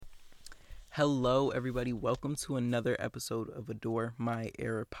Hello, everybody. Welcome to another episode of Adore My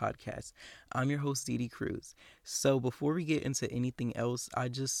Era podcast. I'm your host, Dee Cruz. So, before we get into anything else, I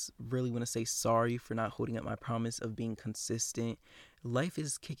just really want to say sorry for not holding up my promise of being consistent. Life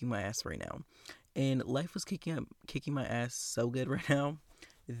is kicking my ass right now, and life was kicking my ass so good right now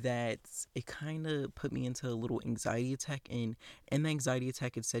that it kind of put me into a little anxiety attack. And in the anxiety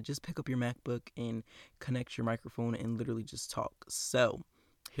attack, it said just pick up your MacBook and connect your microphone and literally just talk. So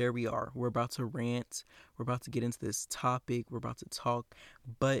here we are. We're about to rant. We're about to get into this topic. We're about to talk.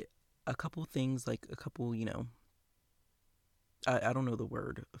 But a couple things, I don't know the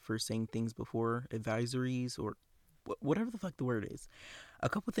word for saying things before, advisories or whatever the fuck the word is. A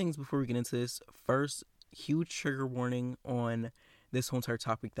couple things before we get into this. First, huge trigger warning on this whole entire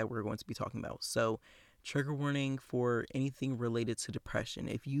topic that we're going to be talking about. So, trigger warning for anything related to depression.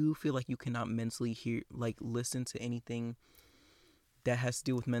 If you feel like you cannot mentally listen to anything that has to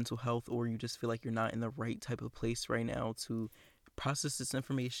do with mental health, or you just feel like you're not in the right type of place right now to process this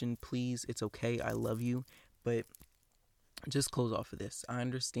information, please, it's okay. I love you, but just close off of this. I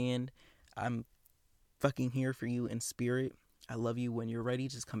understand. I'm fucking here for you in spirit. I love you. When you're ready,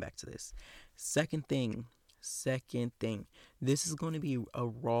 just come back to this. Second thing, this is going to be a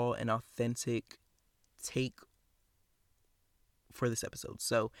raw and authentic take for this episode.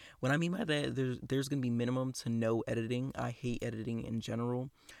 So what I mean by that, there's going to be minimum to no editing. I hate editing in general,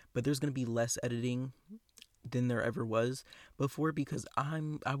 but there's going to be less editing than there ever was before, because I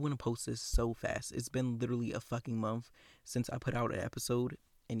want to post this so fast. It's been literally a fucking month since I put out an episode.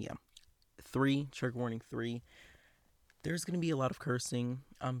 And yeah, trigger warning 3, there's going to be a lot of cursing.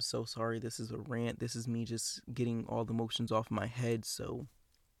 I'm so sorry. This is a rant. This is me just getting all the emotions off my head. So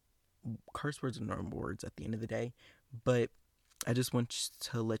curse words are normal words at the end of the day, but I just want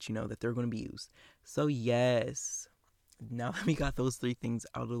to let you know that they're going to be used. So yes, now that we got those 3 things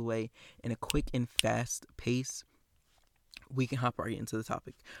out of the way in a quick and fast pace, we can hop right into the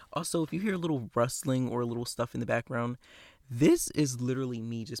topic. Also, if you hear a little rustling or a little stuff in the background, this is literally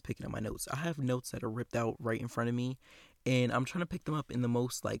me just picking up my notes. I have notes that are ripped out right in front of me, and I'm trying to pick them up in the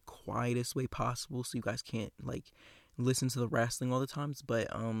most quietest way possible so you guys can't listen to the rustling all the times. But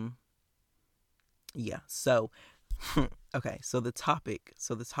yeah, so okay, so the topic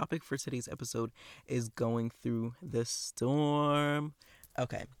for today's episode is going through the storm.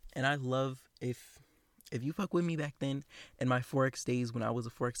 Okay, and I love if you fuck with me back then in my Forex days when I was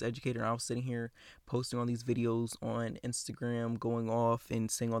a Forex educator and I was sitting here posting all these videos on Instagram, going off and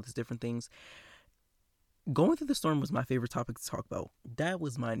saying all these different things. Going through the storm was my favorite topic to talk about. That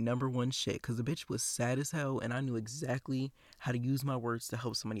was my number one shit, because the bitch was sad as hell and I knew exactly how to use my words to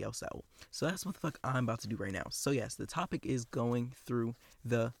help somebody else out. So that's what the fuck I'm about to do right now. So yes, the topic is going through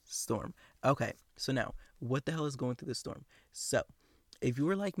the storm. Okay, so now, what the hell is going through the storm? So, if you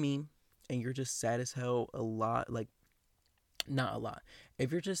were like me and you're just sad as hell a lot, not a lot.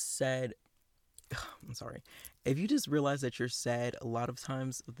 If you're just sad, I'm sorry. If you just realize that you're sad a lot of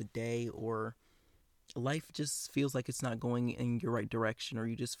times of the day, or life just feels like it's not going in your right direction, or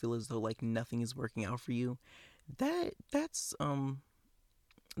you just feel as though nothing is working out for you, that's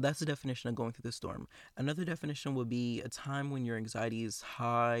the definition of going through the storm. Another definition would be a time when your anxiety is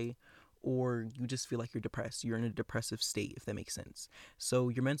high, or you just feel like you're depressed. You're in a depressive state, if that makes sense. So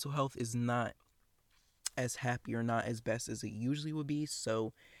your mental health is not as happy or not as best as it usually would be.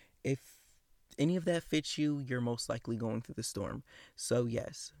 So if any of that fits you, you're most likely going through the storm. So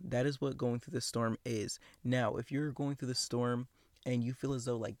yes, that is what going through the storm is. Now, if you're going through the storm and you feel as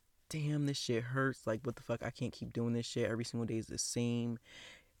though damn, this shit hurts, what the fuck, I can't keep doing this shit, every single day is the same,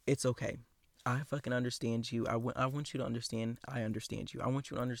 it's okay. I fucking understand you. I want you to understand I understand you. I want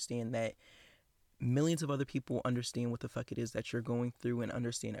you to understand that millions of other people understand what the fuck it is that you're going through and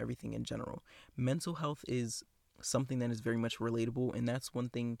understand everything in general. Mental health is something that is very much relatable, and that's one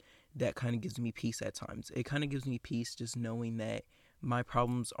thing that kind of gives me peace at times. It kind of gives me peace just knowing that my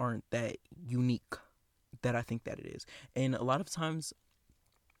problems aren't that unique that I think that it is. And a lot of times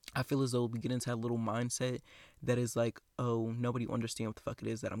I feel as though we get into that little mindset that is oh, nobody will understand what the fuck it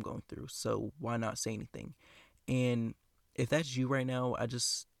is that I'm going through, so why not say anything? And if that's you right now,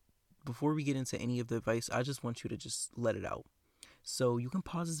 before we get into any of the advice, I just want you to just let it out. So you can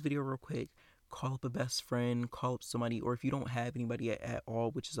pause this video real quick, call up a best friend, call up somebody, or if you don't have anybody at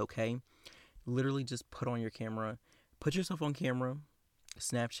all, which is okay, literally just put on your camera, put yourself on camera,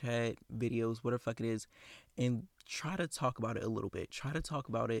 Snapchat, videos, whatever the fuck it is, and try to talk about it a little bit. Try to talk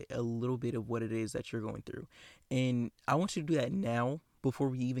about it a little bit of what it is that you're going through. And I want you to do that now before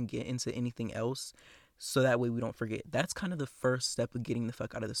we even get into anything else, so that way we don't forget. That's kind of the first step of getting the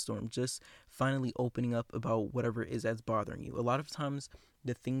fuck out of the storm. Just finally opening up about whatever it is that's bothering you. A lot of times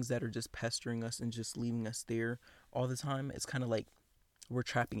the things that are just pestering us and just leaving us there all the time, it's kind of like we're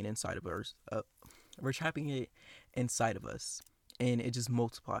trapping it inside of us. We're trapping it inside of us, and it just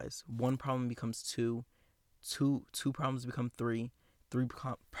multiplies. One problem becomes two problems become three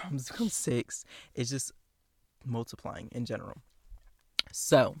problems become six. It's just multiplying in general.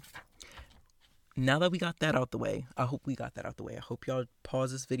 So now that we got that out the way, I hope we got that out the way. I hope y'all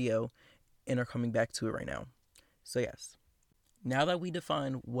pause this video and are coming back to it right now. So yes, now that we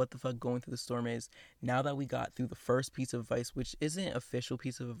define what the fuck going through the storm is, now that we got through the first piece of advice, which isn't official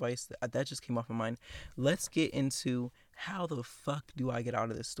piece of advice, that just came off my mind, let's get into how the fuck do I get out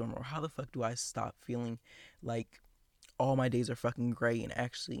of this storm, or how the fuck do I stop feeling like all my days are fucking great and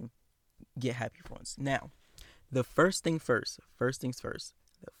actually get happy for once. Now, the first things first,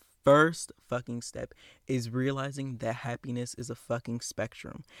 the first fucking step is realizing that happiness is a fucking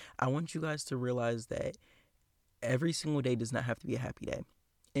spectrum. I want you guys to realize that every single day does not have to be a happy day.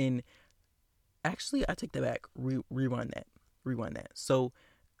 And actually, I take that back. Rewind that. So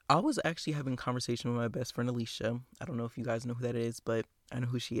I was actually having a conversation with my best friend Alicia. I don't know if you guys know who that is, but I know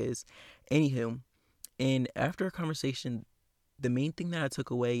who she is. Anywho, and after a conversation, the main thing that I took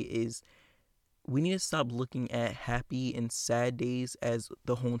away is we need to stop looking at happy and sad days as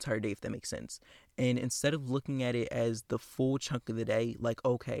the whole entire day, if that makes sense. And instead of looking at it as the full chunk of the day, like,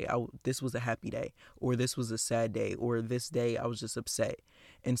 okay, this was a happy day, or this was a sad day, or this day I was just upset.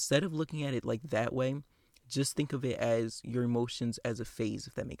 Instead of looking at it like that way, just think of it as your emotions as a phase,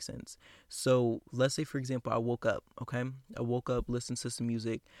 if that makes sense. So let's say, for example, I woke up, listened to some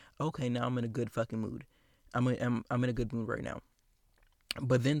music. Okay, now I'm in a good fucking mood. I'm in a good mood right now.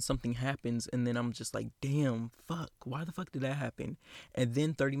 But then something happens, and then I'm just like, damn, fuck, why the fuck did that happen? And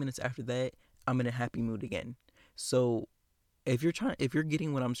then 30 minutes after that, I'm in a happy mood again. So if you're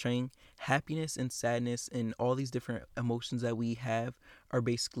getting what I'm saying, happiness and sadness and all these different emotions that we have are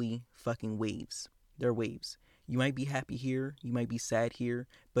basically fucking waves. They're waves. You might be happy here, you might be sad here,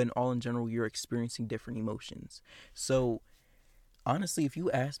 but in general, you're experiencing different emotions. So honestly, if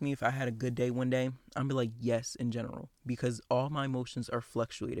you ask me if I had a good day one day, I'm be like, yes, in general, because all my emotions are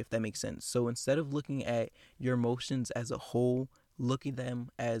fluctuate, if that makes sense. So instead of looking at your emotions as a whole, look at them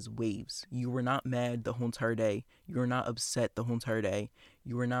as waves. You were not mad the whole entire day. You were not upset the whole entire day.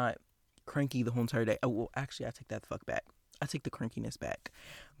 You were not cranky the whole entire day. Oh, well, actually, I take that the fuck back. I take the crankiness back.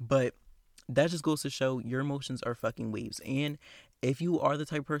 But that just goes to show your emotions are fucking waves. And if you are the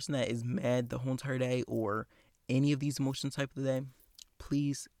type of person that is mad the whole entire day, or any of these emotions type of the day,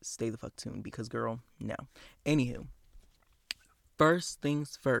 please stay the fuck tuned, because girl, no. Anywho, first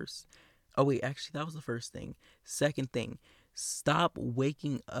things first. Oh wait, actually that was the first thing. Second thing, stop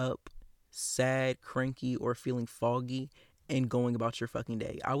waking up sad, cranky, or feeling foggy and going about your fucking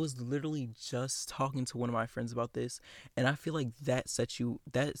day. I was literally just talking to one of my friends about this, and I feel like that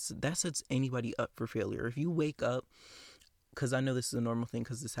sets anybody up for failure. If you wake up, because I know this is a normal thing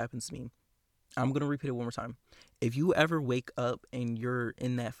because this happens to me, I'm going to repeat it one more time. If you ever wake up and you're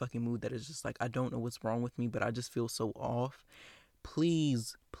in that fucking mood that is just like, I don't know what's wrong with me, but I just feel so off,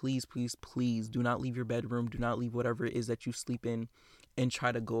 please, please, please, please do not leave your bedroom. Do not leave whatever it is that you sleep in, and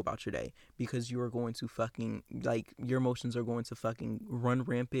try to go about your day, because you are going to fucking, like, your emotions are going to fucking run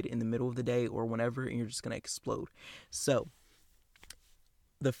rampant in the middle of the day or whenever, and you're just going to explode. So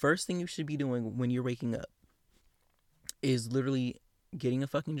the first thing you should be doing when you're waking up is literally getting a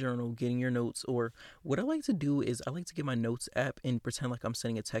fucking journal, getting your notes, or what I like to do is I like to get my notes app and pretend like I'm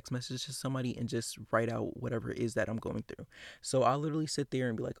sending a text message to somebody and just write out whatever it is that I'm going through. So I'll literally sit there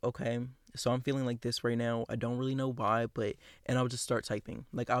and be like, okay, so I'm feeling like this right now. I don't really know why, and I'll just start typing.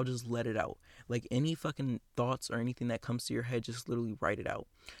 Like, I'll just let it out. Like, any fucking thoughts or anything that comes to your head, just literally write it out.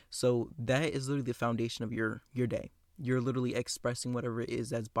 So that is literally the foundation of your day. You're literally expressing whatever it is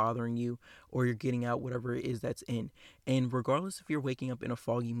that's bothering you, or you're getting out whatever it is that's in. And regardless if you're waking up in a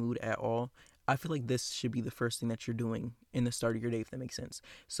foggy mood at all, I feel like this should be the first thing that you're doing in the start of your day, if that makes sense.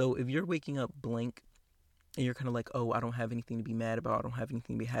 So if you're waking up blank and you're kind of like, oh, I don't have anything to be mad about, I don't have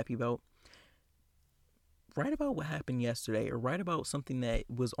anything to be happy about, write about what happened yesterday, or write about something that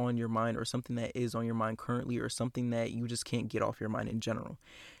was on your mind, or something that is on your mind currently, or something that you just can't get off your mind in general.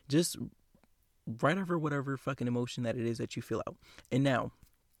 Just write over whatever fucking emotion that it is that you feel out. And now,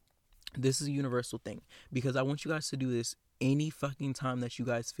 this is a universal thing, because I want you guys to do this any fucking time that you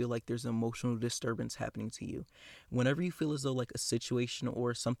guys feel like there's an emotional disturbance happening to you. Whenever you feel as though like a situation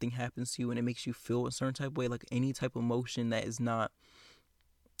or something happens to you and it makes you feel a certain type of way, like any type of emotion that is not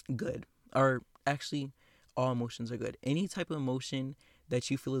good, or actually all emotions are good. Any type of emotion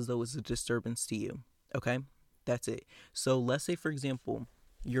that you feel as though is a disturbance to you, okay? That's it. So let's say, for example,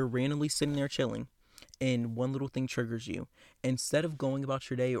 you're randomly sitting there chilling, and one little thing triggers you. Instead of going about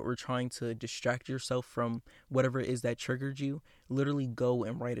your day or trying to distract yourself from whatever it is that triggered you, literally go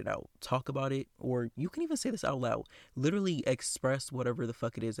and write it out. Talk about it, or you can even say this out loud. Literally express whatever the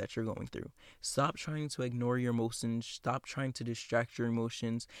fuck it is that you're going through. Stop trying to ignore your emotions. Stop trying to distract your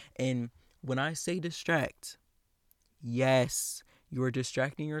emotions. And when I say distract, yes, you are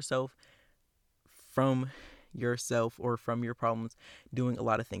distracting yourself from yourself or from your problems, doing a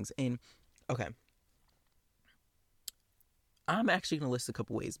lot of things. And okay, I'm actually going to list a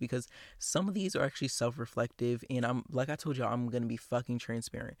couple ways because some of these are actually self-reflective, and I'm, like I told y'all, I'm going to be fucking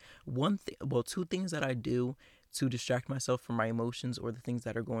transparent. Two things that I do to distract myself from my emotions or the things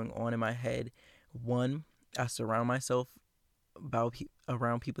that are going on in my head. One, I surround myself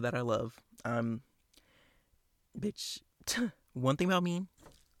around people that I love. Bitch, one thing about me,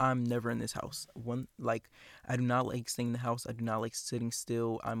 I'm never in this house. I do not like staying in the house. I do not like sitting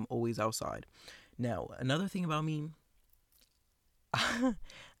still. I'm always outside. Now, another thing about me,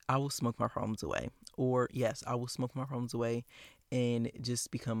 I will smoke my problems away. Or, yes, I will smoke my problems away and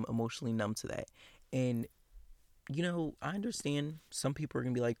just become emotionally numb to that. And, I understand some people are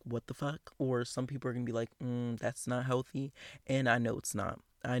going to be like, what the fuck? Or some people are going to be like, that's not healthy. And I know it's not.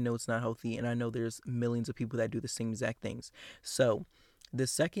 I know it's not healthy. And I know there's millions of people that do the same exact things. So, the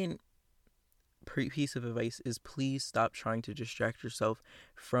second piece of advice is please stop trying to distract yourself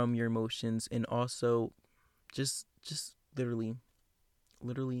from your emotions, and also just literally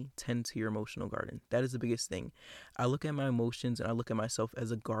tend to your emotional garden. That is the biggest thing. I look at my emotions and I look at myself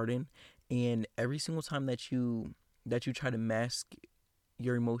as a garden, and every single time that you try to mask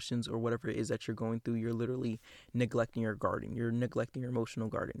your emotions or whatever it is that you're going through, you're literally neglecting your garden. You're neglecting your emotional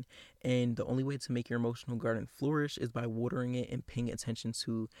garden. And the only way to make your emotional garden flourish is by watering it and paying attention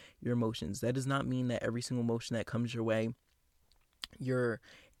to your emotions. That does not mean that every single emotion that comes your way, you're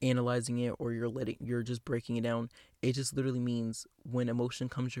analyzing it or you're just breaking it down. It just literally means when emotion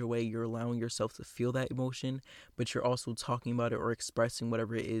comes your way, you're allowing yourself to feel that emotion, but you're also talking about it or expressing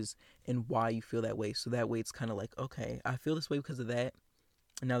whatever it is and why you feel that way. So that way it's kind of like, okay, I feel this way because of that.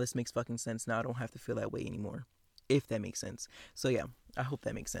 Now this makes fucking sense. Now I don't have to feel that way anymore, if that makes sense. So yeah, I hope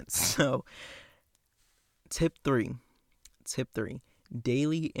that makes sense. So tip three,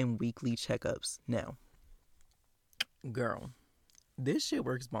 daily and weekly checkups. Now, girl, this shit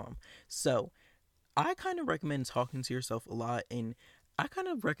works bomb. So I kind of recommend talking to yourself a lot, and I kind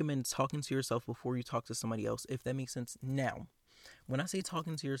of recommend talking to yourself before you talk to somebody else, if that makes sense. Now, when I say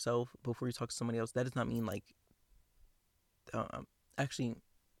talking to yourself before you talk to somebody else, that does not mean like, actually,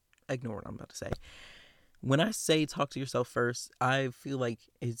 ignore what I'm about to say. When I say talk to yourself first, I feel like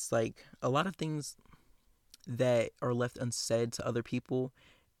it's like a lot of things that are left unsaid to other people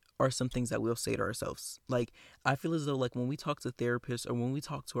are some things that we'll say to ourselves. Like, I feel as though, like, when we talk to therapists or when we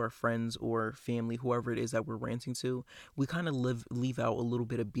talk to our friends or family, whoever it is that we're ranting to, we kind of leave out a little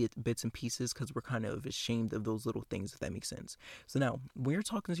bit of bits and pieces because we're kind of ashamed of those little things, if that makes sense. So now, when you're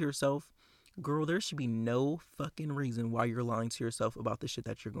talking to yourself, girl, there should be no fucking reason why you're lying to yourself about the shit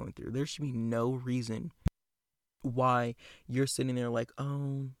that you're going through. There should be no reason why you're sitting there like,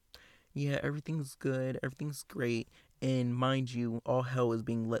 oh, yeah, everything's good, everything's great, and mind you, all hell is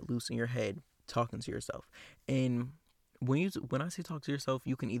being let loose in your head talking to yourself. And when I say talk to yourself,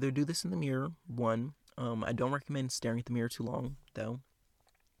 you can either do this in the mirror. One, I don't recommend staring at the mirror too long, though.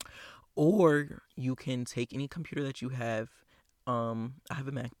 Or you can take any computer that you have. I have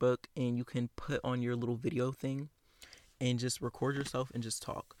a MacBook, and you can put on your little video thing and just record yourself and just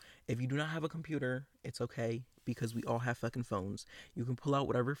talk. If you do not have a computer, it's okay because we all have fucking phones. You can pull out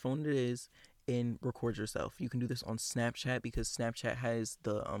whatever phone it is and record yourself. You can do this on Snapchat because Snapchat has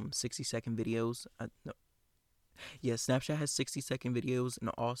the 60-second videos. No. Yeah, Snapchat has 60-second videos, and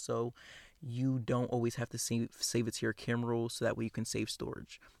also you don't always have to save it to your camera roll, so that way you can save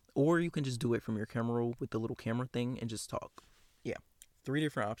storage. Or you can just do it from your camera roll with the little camera thing and just talk. Yeah. 3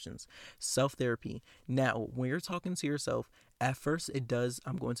 different options. Self-therapy. Now, when you're talking to yourself, at first it does,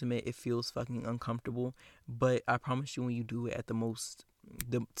 I'm going to admit, it feels fucking uncomfortable, but I promise you when you do it at the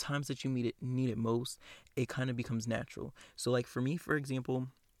times that you need it most, it kind of becomes natural. So like for me, for example,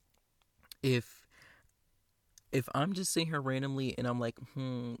 if I'm just sitting here randomly and I'm like,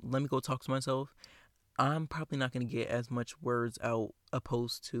 let me go talk to myself, I'm probably not going to get as much words out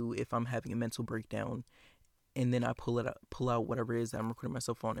opposed to if I'm having a mental breakdown and then I pull out whatever it is that I'm recording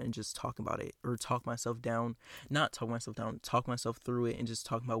myself on and just talk about it, or talk myself through it and just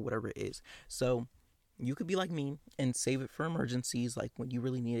talk about whatever it is. So you could be like me and save it for emergencies, like when you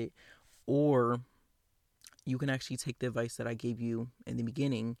really need it, or you can actually take the advice that I gave you in the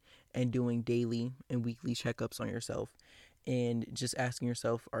beginning and doing daily and weekly checkups on yourself and just asking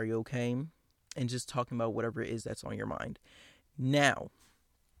yourself, are you okay? and just talking about whatever it is that's on your mind. Now,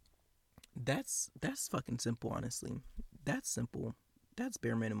 that's fucking simple, honestly. That's simple. That's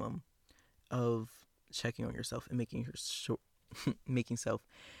bare minimum of checking on yourself and making sure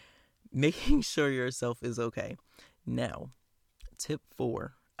making sure yourself is okay. Now, tip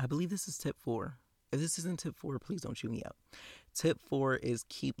 4. I believe this is tip 4. If this isn't tip 4, please don't shoot me out. Tip 4 is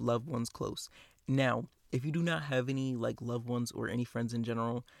keep loved ones close. Now, if you do not have any like loved ones or any friends in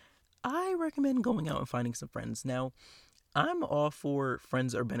general, I recommend going out and finding some friends. Now, I'm all for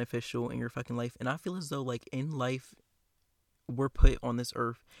friends are beneficial in your fucking life, and I feel as though like in life we're put on this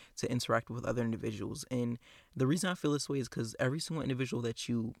earth to interact with other individuals. And the reason I feel this way is because every single individual that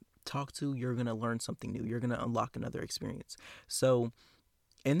you talk to, you're going to learn something new. You're going to unlock another experience. So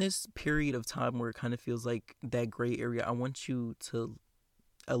in this period of time where it kind of feels like that gray area, I want you to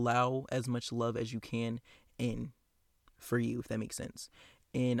allow as much love as you can in for you, if that makes sense.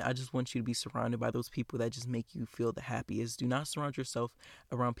 And I just want you to be surrounded by those people that just make you feel the happiest. Do not surround yourself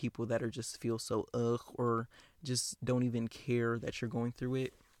around people that are just feel so or just don't even care that you're going through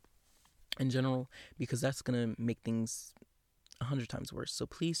it in general, because that's going to make things 100 times worse. So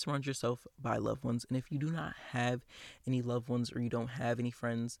please surround yourself by loved ones. And if you do not have any loved ones or you don't have any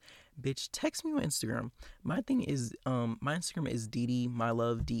friends, bitch, text me on Instagram. My thing is, my Instagram is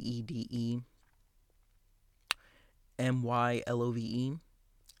DeeDeeMyLove, DeeDeeMyLove.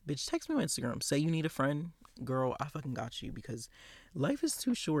 Bitch, text me on Instagram. Say you need a friend. Girl, I fucking got you, because life is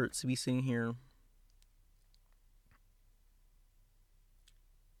too short to be sitting here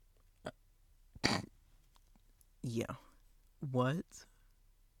yeah. What?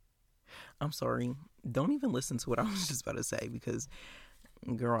 I'm sorry. Don't even listen to what I was just about to say, because,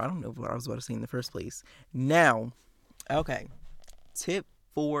 girl, I don't know what I was about to say in the first place. Now, okay. Tip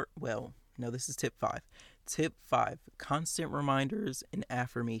 4. Well, no, this is tip 5. Tip 5. Constant reminders and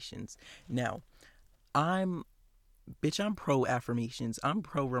affirmations. Now, I'm pro affirmations. I'm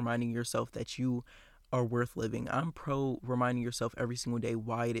pro reminding yourself that you are worth living. I'm pro reminding yourself every single day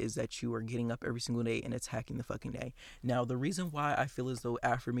why it is that you are getting up every single day and attacking the fucking day. Now, the reason why I feel as though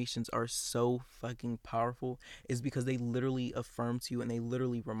affirmations are so fucking powerful is because they literally affirm to you and they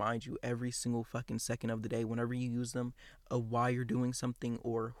literally remind you every single fucking second of the day, whenever you use them, of why you're doing something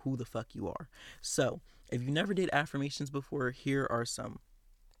or who the fuck you are. So, if you never did affirmations before, here are some.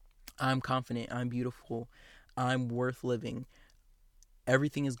 I'm confident. I'm beautiful. I'm worth living.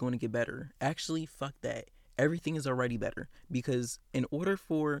 Everything is going to get better. Actually, fuck that. Everything is already better. Because in order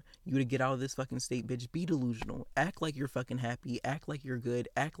for you to get out of this fucking state, bitch, be delusional. Act like you're fucking happy. Act like you're good.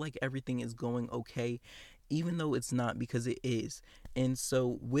 Act like everything is going okay, even though it's not, because it is. And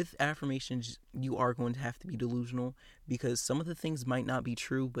so with affirmations, you are going to have to be delusional, because some of the things might not be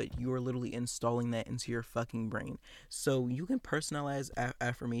true, but you are literally installing that into your fucking brain. So you can personalize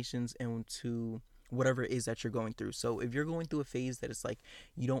affirmations into whatever it is that you're going through. So if you're going through a phase that it's like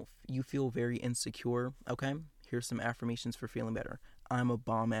you feel very insecure, okay? Here's some affirmations for feeling better. I'm a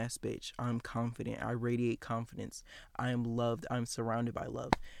bomb ass bitch. I'm confident. I radiate confidence. I am loved. I'm surrounded by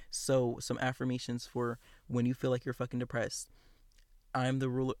love. So some affirmations for when you feel like you're fucking depressed. I'm the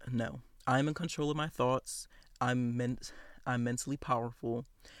ruler. No. I'm in control of my thoughts. I'm mentally powerful.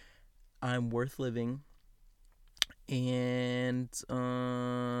 I'm worth living. And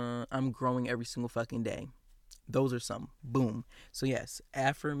I'm growing every single fucking day. Those are some. Boom. So yes,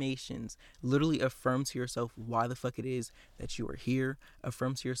 affirmations. Literally affirm to yourself why the fuck it is that you are here.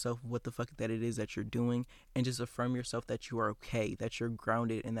 Affirm to yourself what the fuck that it is that you're doing. And just affirm yourself that you are okay, that you're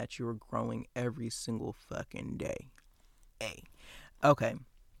grounded, and that you are growing every single fucking day. Hey. Okay.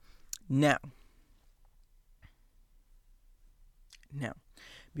 Now,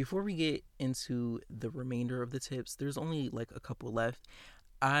 before we get into the remainder of the tips, there's only like a couple left.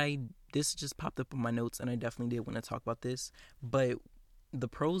 This just popped up on my notes, and I definitely did want to talk about this. But the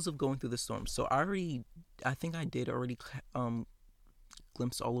pros of going through the storm. So I think I did already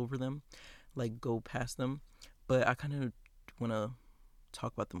glimpse all over them, like go past them. But I kind of want to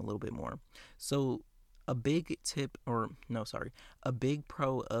talk about them a little bit more. So a big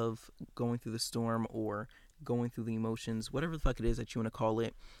pro of going through the storm or going through the emotions, whatever the fuck it is that you want to call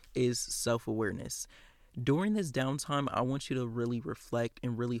it, is self-awareness. During this downtime, I want you to really reflect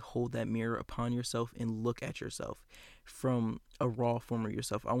and really hold that mirror upon yourself and look at yourself from a raw form of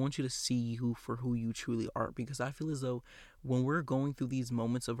yourself. I want you to see you for who you truly are, because I feel as though when we're going through these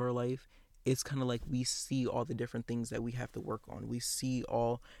moments of our life, it's kind of like we see all the different things that we have to work on. We see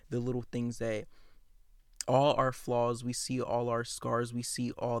all the little things that, all our flaws, we see all our scars, we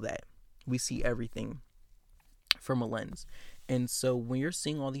see all that. We see everything from a lens. And so when you're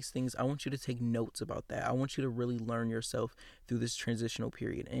seeing all these things, I want you to take notes about that. I want you to really learn yourself through this transitional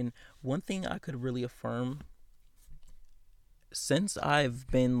period. And one thing I could really affirm, since I've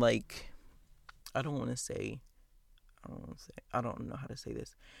been like, I don't know how to say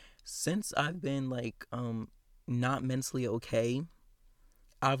this. Since I've been like not mentally okay,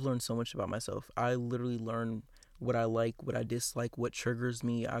 I've learned so much about myself. I literally learned what I like, what I dislike, what triggers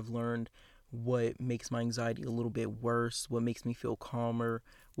me. I've learned what makes my anxiety a little bit worse, what makes me feel calmer,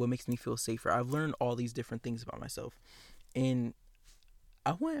 what makes me feel safer. I've learned all these different things about myself. And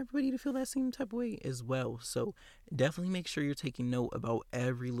I want everybody to feel that same type of way as well. So definitely make sure you're taking note about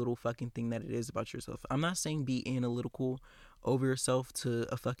every little fucking thing that it is about yourself. I'm not saying be analytical over yourself to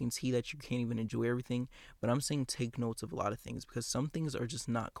a fucking T that you can't even enjoy everything, but I'm saying take notes of a lot of things, because some things are just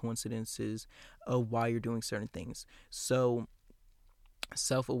not coincidences of why you're doing certain things. So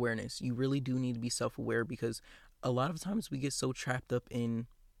self-awareness, you really do need to be self-aware, because a lot of times we get so trapped up in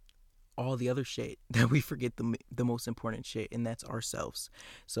all the other shit that we forget the most important shit, and that's ourselves.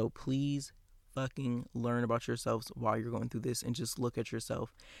 So please fucking learn about yourselves while you're going through this, and just look at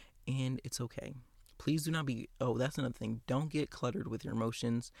yourself, and it's okay. Please do not be, that's another thing, don't get cluttered with your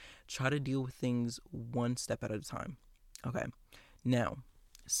emotions. Try to deal with things one step at a time. Okay, now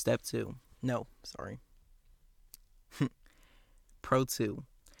step 2, pro 2,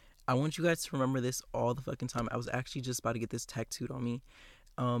 I want you guys to remember this all the fucking time. I was actually just about to get this tattooed on me.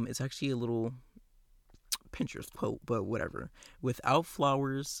 It's actually a little Pinterest quote, but whatever. Without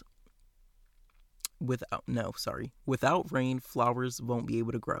rain, flowers won't be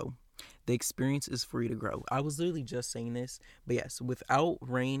able to grow. The experience is free to grow. I was literally just saying this, but yes, without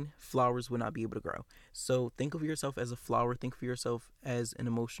rain, flowers would not be able to grow. So think of yourself as a flower. Think of yourself as an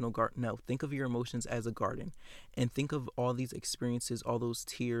emotional garden. No, think of your emotions as a garden, and think of all these experiences, all those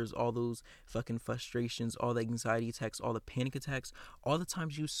tears, all those fucking frustrations, all the anxiety attacks, all the panic attacks, all the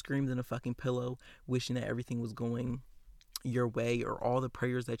times you screamed in a fucking pillow, wishing that everything was going your way, or all the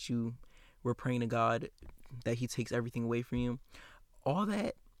prayers that you were praying to God that He takes everything away from you. All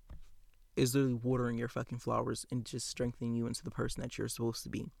that is literally watering your fucking flowers and just strengthening you into the person that you're supposed to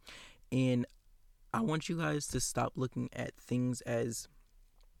be. And I want you guys to stop looking at things as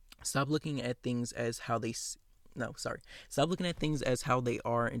how they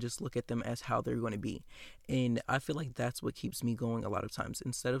are, and just look at them as how they're going to be. And I feel like that's what keeps me going a lot of times.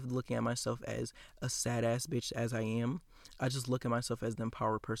 Instead of looking at myself as a sad ass bitch as I am, I just look at myself as the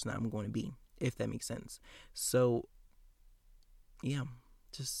empowered person that I'm going to be, if that makes sense. So yeah,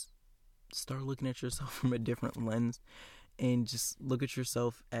 just start looking at yourself from a different lens, and just look at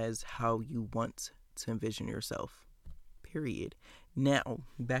yourself as how you want to envision yourself, period. Now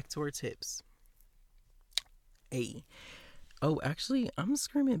back to our tips. Actually, I'm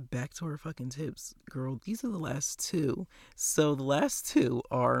screaming back to our fucking tips, girl. These are the last 2. So the last 2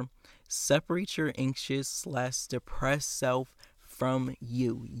 are: separate your anxious/depressed self from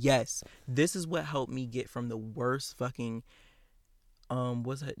you. Yes, this is what helped me get from the worst fucking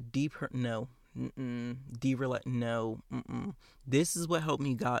This is what helped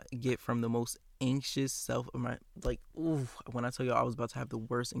me get from the most anxious self of my, when I tell you I was about to have the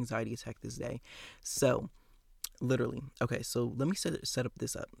worst anxiety attack this day. So literally, okay, so let me set up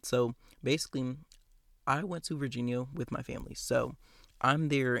this up. So basically, I went to Virginia with my family. So I'm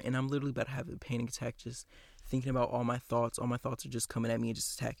there, and I'm literally about to have a panic attack, just thinking about all my thoughts. All my thoughts are just coming at me and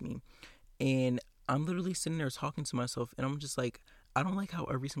just attacking me. And I'm literally sitting there talking to myself, and I'm just like, I don't like how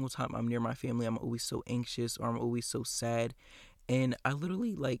every single time I'm near my family, I'm always so anxious, or I'm always so sad. And I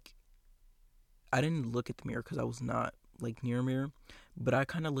literally, I didn't look at the mirror because I was not, near a mirror. But I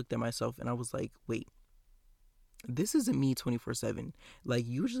kind of looked at myself, and I was like, wait, this isn't me 24/7.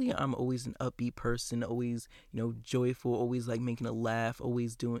 Usually I'm always an upbeat person, always, joyful, always, making a laugh,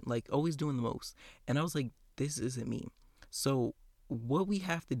 always doing the most. And I was like, this isn't me. So what we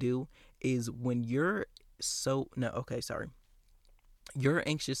have to do is, when you're your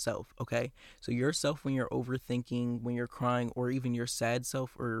anxious self, okay? So yourself when you're overthinking, when you're crying, or even your sad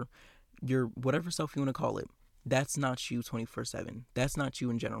self, or your whatever self you want to call it, that's not you 24/7. That's not you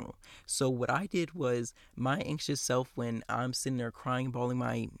in general. So what I did was, my anxious self, when I'm sitting there crying, bawling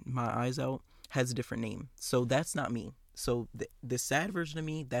my eyes out, has a different name. So that's not me. So the sad version of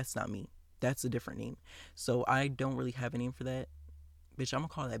me, that's not me. That's a different name. So I don't really have a name for that. Bitch, I'm gonna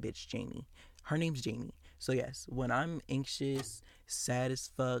call that bitch Jamie. Her name's Jamie. So yes, when I'm anxious, sad as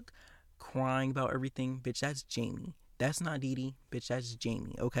fuck, crying about everything, bitch, that's Jamie. That's not Dee Dee, bitch, that's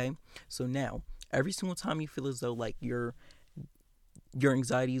Jamie, okay? So now, every single time you feel as though your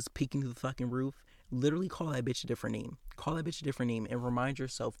anxiety is peaking to the fucking roof, literally call that bitch a different name. Call that bitch a different name and remind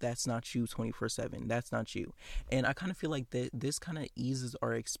yourself that's not you 24/7. That's not you. And I kind of feel like that this kind of eases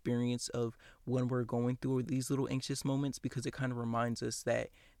our experience of when we're going through these little anxious moments, because it kind of reminds us that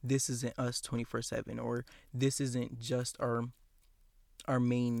this isn't us 24/7, or this isn't just our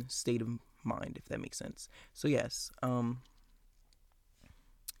main state of mind, if that makes sense. So yes, yeah.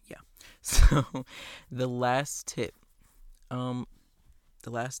 So the last tip,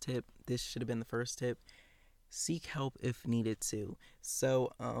 this should have been the first tip. Seek help if needed to.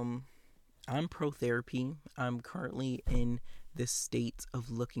 So, I'm pro therapy. I'm currently in this state of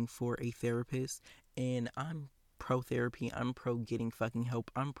looking for a therapist, and I'm pro therapy. I'm pro getting fucking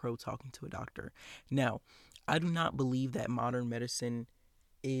help. I'm pro talking to a doctor. Now, I do not believe that modern medicine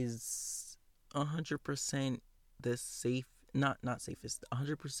is 100% the safe, not safest,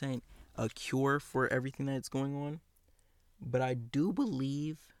 100% a cure for everything that's going on. But I do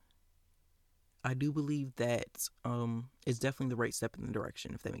believe that it's definitely the right step in the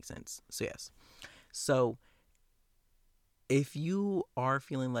direction, if that makes sense. So yes. So if you are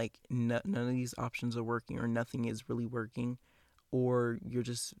feeling like none of these options are working, or nothing is really working, or you're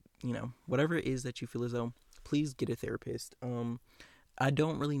just, whatever it is that you feel as though, please get a therapist. I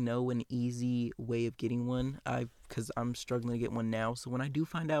don't really know an easy way of getting one, because I'm struggling to get one now. So when I do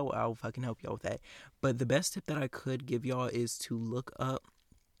find out, I'll fucking help y'all with that. But the best tip that I could give y'all is to look up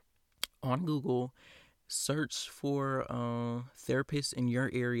on Google, search for therapists in your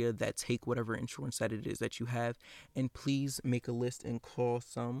area that take whatever insurance that it is that you have, and please make a list and call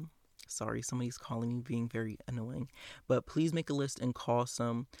some. Sorry, somebody's calling me, being very annoying. But please make a list and call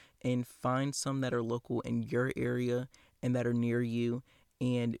some, and find some that are local in your area and that are near you.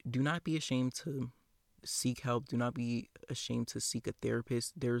 And do not be ashamed to seek help. Do not be ashamed to seek a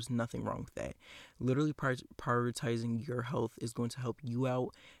therapist. There's nothing wrong with that. Literally prioritizing your health is going to help you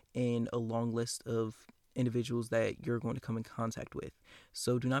out in a long list of individuals that you're going to come in contact with.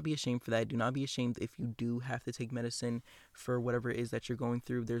 So do not be ashamed for that. Do not be ashamed if you do have to take medicine for whatever it is that you're going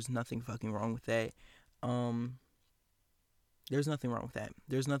through. There's nothing fucking wrong with that. There's nothing wrong with that.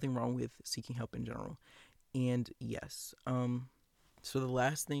 There's nothing wrong with seeking help in general. And yes, so the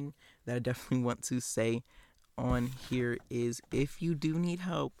last thing that I definitely want to say on here is, if you do need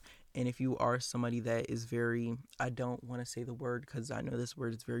help, and if you are somebody that is very, I don't want to say the word because I know this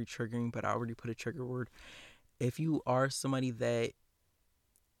word is very triggering, but I already put a trigger word. If you are somebody that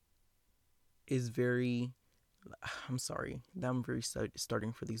is very, I'm sorry that I'm very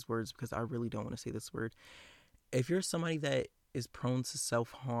starting for these words because I really don't want to say this word. If you're somebody that is prone to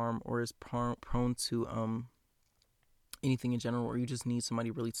self-harm, or is prone to anything in general, or you just need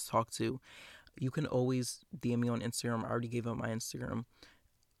somebody really to talk to, you can always DM me on Instagram. I already gave up my Instagram.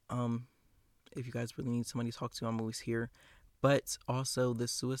 If you guys really need somebody to talk to, I'm always here. But also the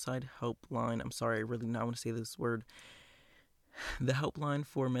suicide helpline, I'm sorry, I really do not want to say this word. The helpline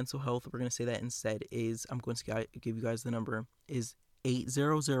for mental health, we're going to say that instead, is, I'm going to give you guys the number, is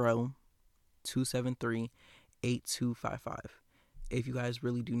 800-273-8255. If you guys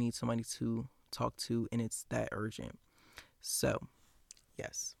really do need somebody to talk to and it's that urgent. So,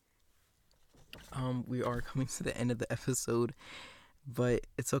 yes. We are coming to the end of the episode, but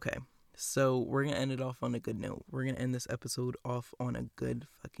it's okay. So we're going to end it off on a good note. We're going to end this episode off on a good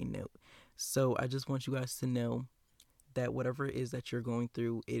fucking note. So I just want you guys to know that whatever it is that you're going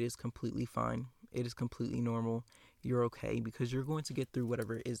through, it is completely fine. It is completely normal. You're okay, because you're going to get through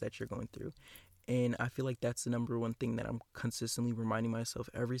whatever it is that you're going through. And I feel like that's the number one thing that I'm consistently reminding myself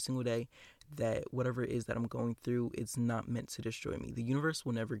every single day, that whatever it is that I'm going through, it's not meant to destroy me. The universe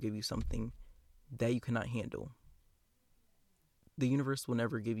will never give you something that you cannot handle. The universe will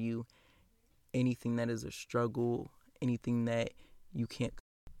never give you anything that is a struggle, anything that you can't.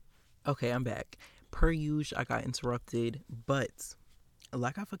 Okay, I'm back. Per usual, I got interrupted, but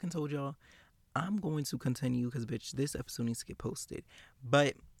like I fucking told y'all, I'm going to continue because, bitch, this episode needs to get posted.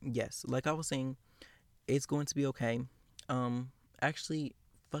 But yes, like I was saying, it's going to be okay. Actually,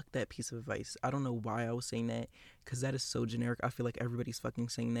 fuck that piece of advice. I don't know why I was saying that, because that is so generic. I feel like everybody's fucking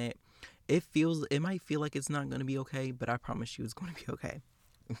saying that. It might feel like it's not going to be okay, but I promise you it's going to be okay.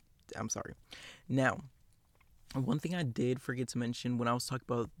 I'm sorry. Now, one thing I did forget to mention when I was talking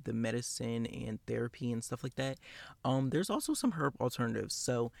about the medicine and therapy and stuff like that, there's also some herb alternatives.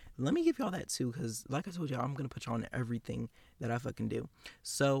 So let me give y'all that too, because like I told y'all, I'm going to put y'all on everything that I fucking do.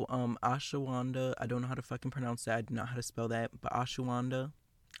 So, ashwagandha, I don't know how to fucking pronounce that. I do not know how to spell that, but ashwagandha,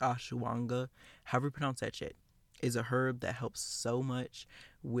 however you pronounce that shit, is a herb that helps so much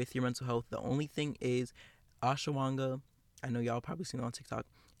with your mental health. The only thing is, ashwagandha, I know y'all probably seen it on TikTok,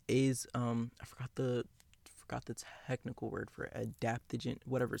 is, I forgot the technical word for it, adaptogen,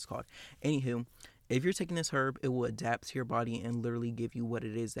 whatever it's called. Anywho, if you're taking this herb, it will adapt to your body and literally give you what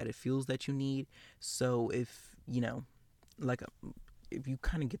it is that it feels that you need. So if, like, if you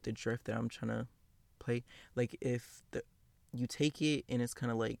kind of get the drift that I'm trying to play, like, if you take it and it's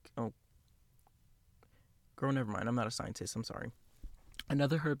kind of like, oh, girl, never mind. I'm not a scientist. I'm sorry.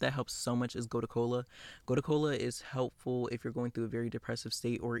 Another herb that helps so much is gotu kola. Gotu kola is helpful if you're going through a very depressive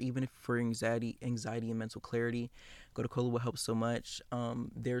state, or even if for anxiety and mental clarity. Gotu kola will help so much.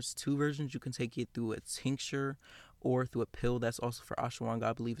 There's 2 versions. You can take it through a tincture or through a pill. That's also for ashwagandha,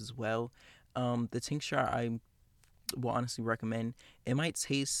 I believe, as well. The tincture I will honestly recommend. It might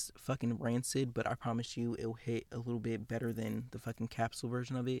taste fucking rancid, but I promise you it'll hit a little bit better than the fucking capsule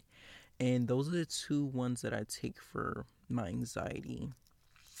version of it. And those are the 2 ones that I take for my anxiety.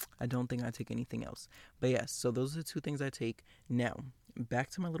 I don't think I take anything else. But yes, so those are the 2 things I take. Now,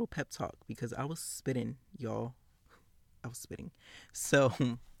 back to my little pep talk, because I was spitting, y'all. I was spitting. So,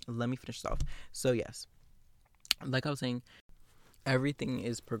 let me finish this off. So, yes, like I was saying, everything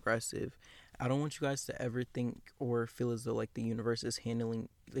is progressive. I don't want you guys to ever think or feel as though like the universe is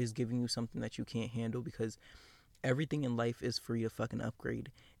giving you something that you can't handle, because everything in life is free to fucking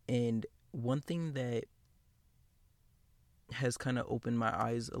upgrade. And one thing that has kind of opened my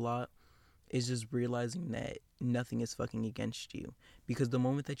eyes a lot is just realizing that nothing is fucking against you. Because the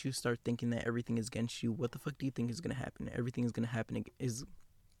moment that you start thinking that everything is against you, what the fuck do you think is going to happen? Everything is going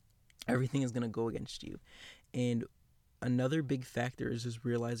to go against you. And another big factor is just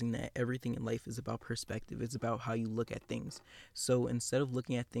realizing that everything in life is about perspective. It's about how you look at things. So instead of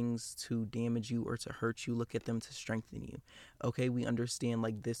looking at things to damage you or to hurt you, look at them to strengthen you. Okay, we understand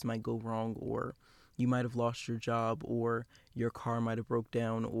like this might go wrong, or you might have lost your job, or your car might have broke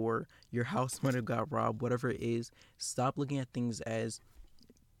down, or your house might have got robbed, whatever it is. Stop looking at things as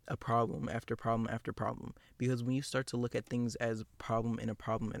a problem after problem after problem. Because when you start to look at things as problem and a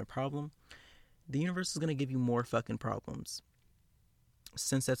problem and a problem, the universe is going to give you more fucking problems,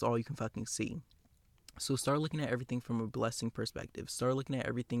 since that's all you can fucking see. So start looking at everything from a blessing perspective. Start looking at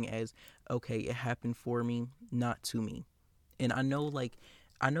everything as, okay, it happened for me, not to me. And I know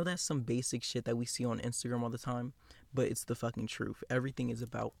that's some basic shit that we see on Instagram all the time, but it's the fucking truth. Everything is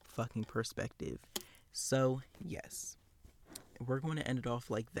about fucking perspective. So, yes, we're going to end it off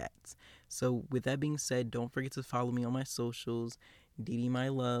like that. So, with that being said, don't forget to follow me on my socials.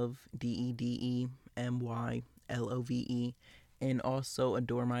 DeDeMyLove, DeDeMyLove, and also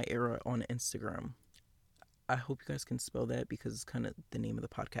Adore My Era on Instagram. I hope you guys can spell that, because it's kind of the name of the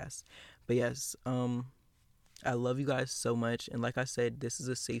podcast. But yes, I love you guys so much, and like I said, this is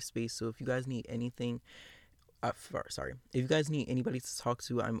a safe space. So if you guys need anything, if you guys need anybody to talk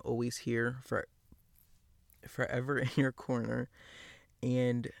to, I'm always here forever in your corner.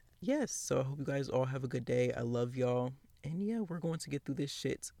 And yes, so I hope you guys all have a good day. I love y'all. And yeah, we're going to get through this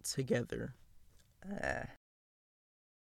shit together.